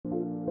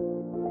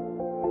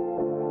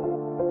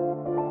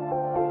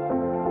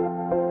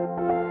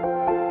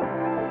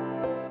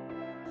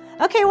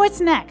Okay,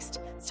 what's next?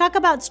 Let's talk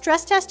about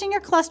stress testing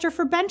your cluster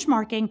for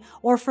benchmarking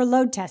or for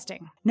load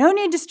testing. No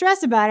need to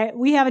stress about it.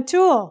 We have a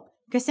tool,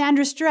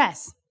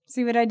 Cassandra-stress.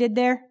 See what I did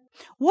there?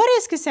 What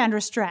is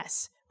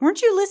Cassandra-stress?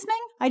 Weren't you listening?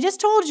 I just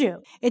told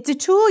you. It's a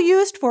tool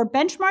used for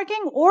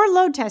benchmarking or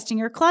load testing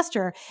your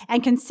cluster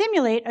and can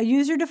simulate a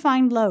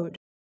user-defined load.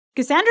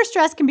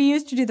 Cassandra-stress can be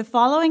used to do the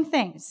following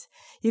things.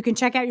 You can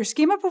check out your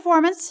schema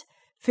performance,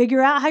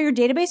 figure out how your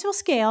database will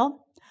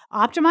scale,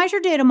 optimize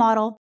your data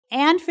model,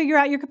 and figure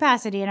out your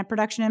capacity in a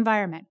production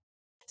environment.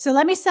 So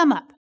let me sum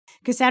up.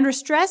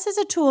 Cassandra-stress is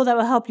a tool that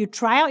will help you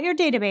try out your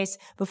database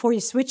before you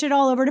switch it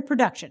all over to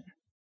production.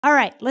 All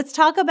right, let's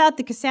talk about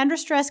the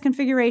Cassandra-stress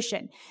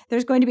configuration.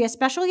 There's going to be a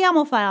special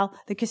YAML file,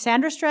 the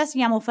Cassandra-stress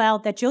YAML file,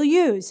 that you'll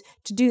use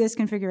to do this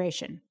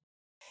configuration.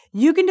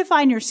 You can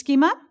define your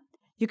schema,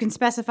 you can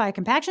specify a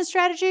compaction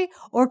strategy,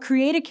 or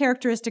create a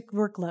characteristic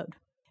workload.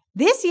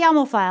 This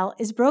YAML file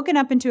is broken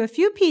up into a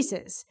few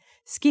pieces: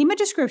 schema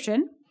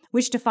description,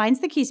 which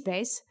defines the key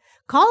space,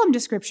 column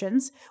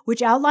descriptions,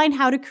 which outline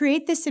how to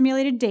create the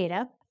simulated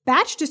data,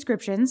 batch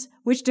descriptions,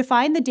 which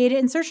define the data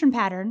insertion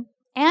pattern,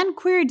 and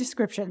query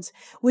descriptions,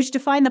 which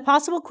define the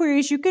possible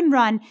queries you can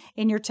run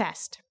in your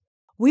test.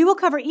 We will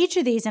cover each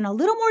of these in a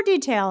little more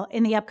detail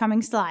in the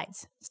upcoming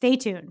slides. Stay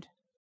tuned.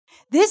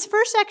 This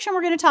first section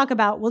we're going to talk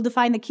about will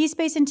define the key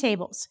space and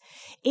tables.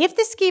 If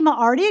the schema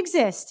already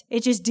exists,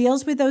 it just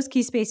deals with those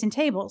key space and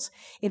tables.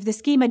 If the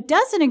schema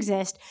doesn't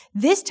exist,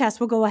 this test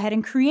will go ahead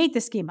and create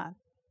the schema.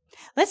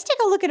 Let's take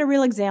a look at a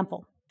real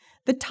example.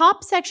 The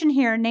top section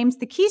here names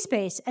the key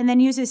space and then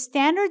uses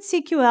standard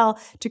CQL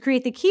to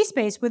create the key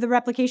space with a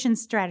replication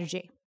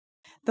strategy.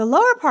 The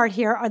lower part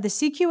here are the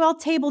CQL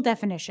table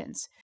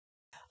definitions.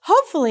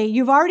 Hopefully,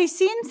 you've already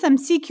seen some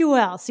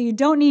CQL, so you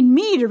don't need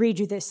me to read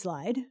you this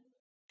slide.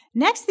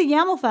 Next, the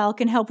YAML file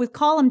can help with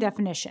column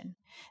definition.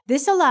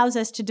 This allows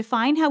us to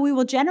define how we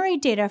will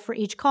generate data for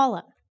each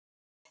column.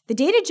 The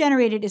data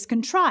generated is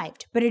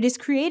contrived, but it is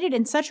created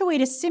in such a way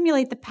to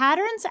simulate the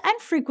patterns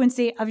and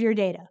frequency of your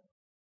data.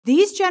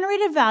 These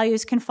generated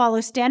values can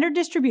follow standard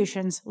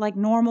distributions like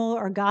normal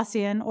or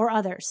Gaussian or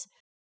others.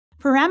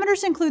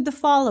 Parameters include the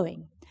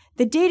following: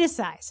 the data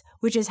size,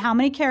 which is how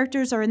many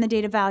characters are in the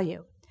data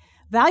value;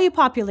 value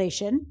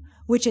population,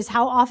 which is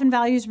how often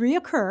values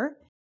reoccur;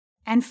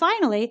 and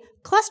finally,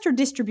 cluster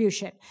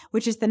distribution,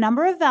 which is the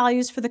number of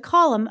values for the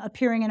column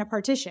appearing in a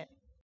partition.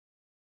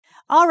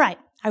 All right,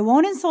 I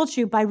won't insult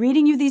you by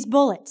reading you these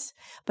bullets,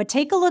 but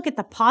take a look at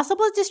the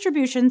possible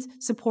distributions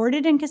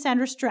supported in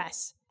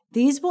Cassandra-stress.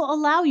 These will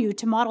allow you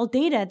to model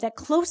data that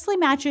closely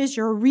matches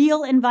your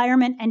real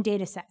environment and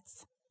data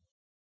sets.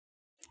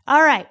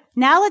 All right,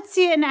 now let's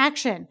see it in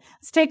action.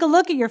 Let's take a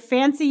look at your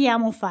fancy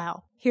YAML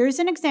file. Here's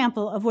an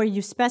example of where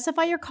you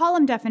specify your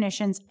column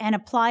definitions and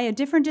apply a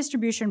different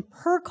distribution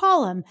per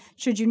column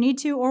should you need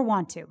to or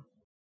want to.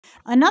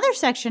 Another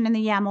section in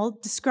the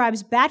YAML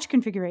describes batch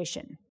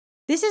configuration.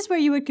 This is where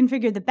you would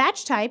configure the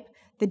batch type,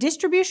 the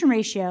distribution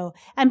ratio,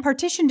 and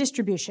partition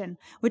distribution,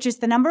 which is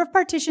the number of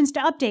partitions to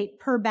update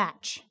per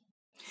batch.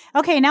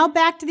 Okay, now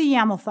back to the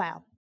YAML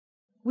file.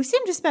 We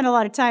seem to spend a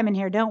lot of time in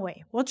here, don't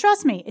we? Well,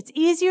 trust me, it's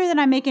easier than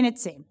I'm making it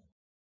seem.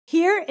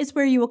 Here is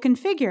where you will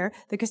configure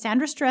the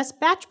Cassandra-stress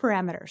batch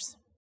parameters.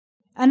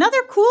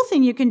 Another cool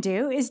thing you can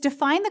do is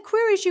define the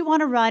queries you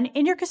want to run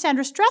in your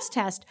Cassandra-stress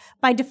test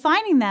by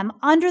defining them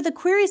under the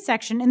queries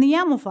section in the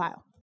YAML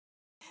file.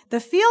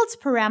 The fields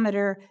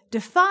parameter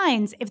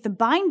defines if the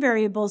bind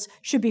variables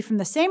should be from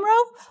the same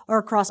row or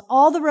across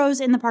all the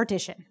rows in the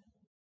partition.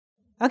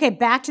 Okay,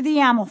 back to the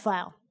YAML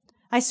file.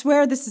 I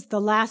swear this is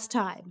the last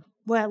time,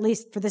 well, at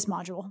least for this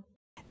module.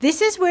 This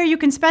is where you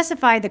can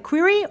specify the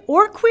query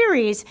or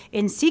queries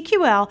in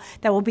CQL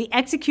that will be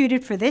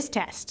executed for this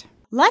test.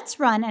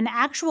 Let's run an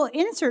actual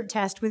insert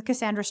test with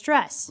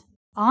Cassandra-stress.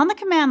 On the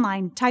command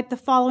line, type the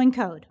following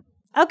code.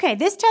 Okay,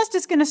 this test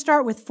is going to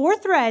start with 4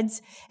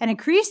 threads and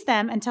increase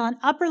them until an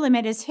upper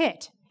limit is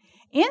hit.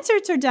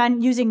 Inserts are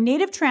done using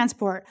native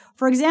transport,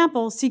 for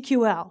example,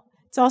 CQL.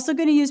 It's also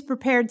going to use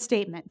prepared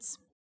statements.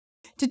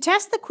 To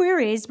test the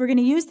queries, we're going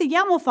to use the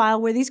YAML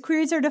file where these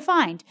queries are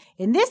defined.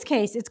 In this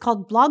case, it's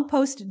called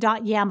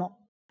blogpost.yaml.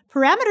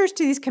 Parameters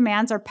to these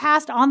commands are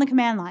passed on the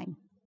command line.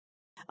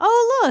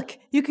 Oh, look,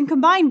 you can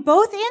combine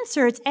both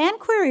inserts and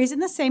queries in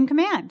the same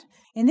command.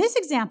 In this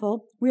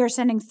example, we are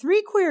sending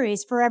 3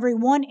 queries for every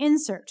 1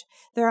 insert.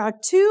 There are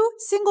 2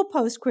 single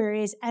post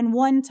queries and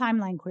 1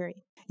 timeline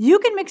query. You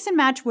can mix and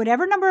match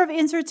whatever number of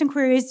inserts and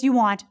queries you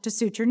want to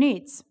suit your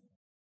needs.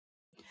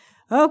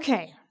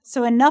 Okay,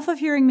 so enough of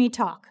hearing me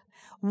talk.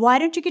 Why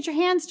don't you get your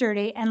hands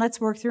dirty and let's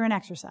work through an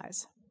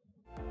exercise.